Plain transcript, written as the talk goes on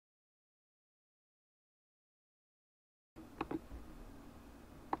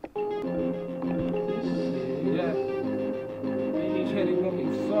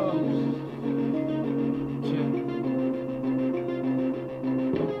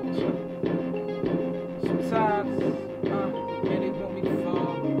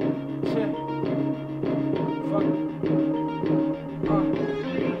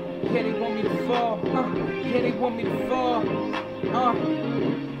me to fall.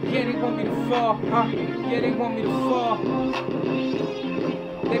 Yeah, they want me to fall. Yeah, they want me to fall.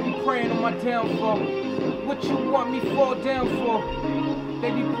 They be praying on my downfall. What you want me fall down for?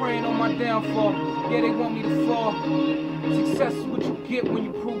 They be praying on my downfall. Yeah, they want me to fall. Success is what you get when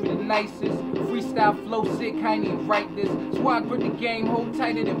you prove it the nicest. Freestyle flow sick, I ain't even write this. Swagg grip the game, hold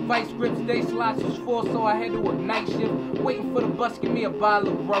tighter than vice grips. Day slots was full, so I had to work night shift. Waiting for the bus, give me a bottle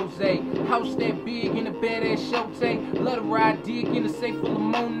of rosé. House that big in a badass show tank. Let her ride dig in a safe full of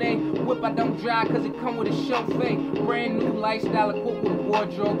Monet. Whip I don't drive cause it come with a chauffeur. Brand new lifestyle equipped with a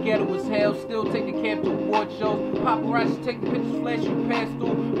wardrobe. Ghetto as hell, still take the cab to award shows. Paparazzi take the pictures, flash you pass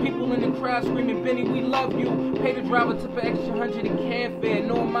through. People in the crowd screaming, Bennie, we love you. Pay the driver, tip an extra 100 in cab fare.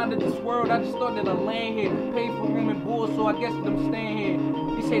 No amount of this world, I just thought that I land here. Paid for room and board, so I guess that I'm staying here.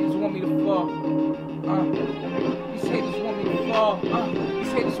 These haters want me to fall. These haters want me to fall.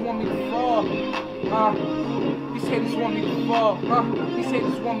 These haters want me to fall. These haters want me to fall. These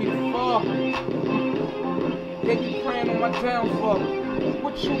haters want me to fall. They be praying on my downfall.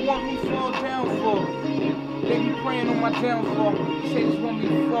 What you want me fall down for? They be praying on my downfall. These haters want me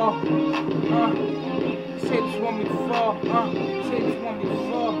to fall. These haters want me to fall. These haters want me to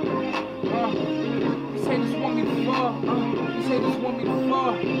fall. These haters want me to fall. These haters want me to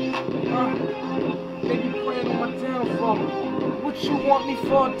fall. They be praying on my downfall. What you want me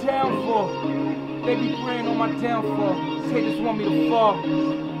fall down for? They be praying on my downfall. These haters want me to fall.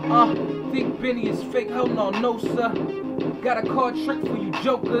 Think Bennie is fake? Hell no, sir. Got a card trick for you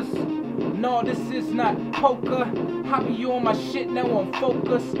jokers. No, this is not poker. I be on my shit now on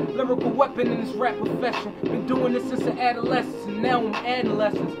focus. Lyrical weapon in this rap profession. Been doing this since an adolescence, and now I'm adding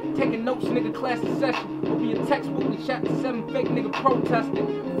lessons. Taking notes, nigga, class in session. Will be a textbook, we shot the 7 fake nigga protesting.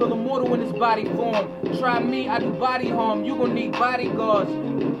 Feel immortal in his body form. Try me, I do body harm. You gon' need bodyguards.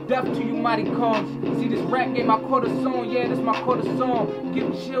 Death to you mighty comes. See this rap game, I caught a song. Yeah, this my quarter song.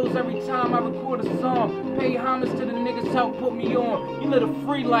 Give chills every time I record a song. Pay homage to the niggas help put me on. You live a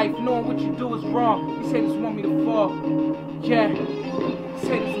free life knowing what you do is wrong. These haters want me to fall. Yeah. These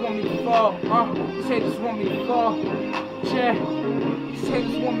haters want me to fall. These haters want me to fall. Yeah. These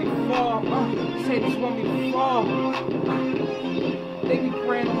haters want me to fall. These haters want me to fall. They be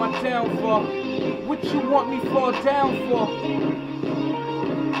praying on my downfall. What you want me fall down for?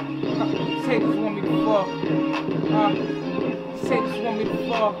 These haters want me to fall. These haters want me to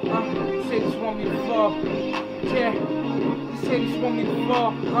fall. These haters want me to fall. Yeah. These haters want me to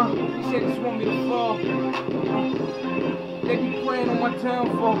fall. These haters want me to fall. They be praying on my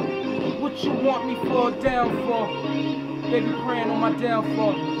downfall. What you want me fall down for? They be praying on my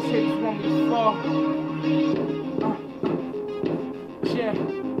downfall. These haters want me to fall. Yeah.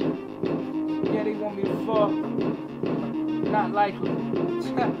 Yeah, they want me to fall. Not likely.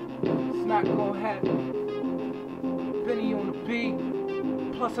 It's not gonna happen. Bennie on the beat.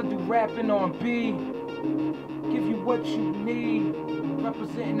 Plus I do rapping on B. Give you what you need.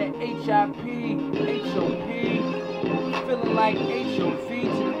 Representing the HIP, HOP. Feeling like HOV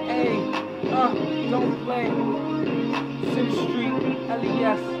to the A. Don't play. City Street,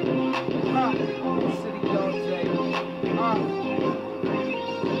 LES. City all day.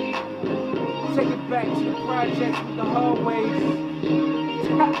 Take it back to the projects with the hallways.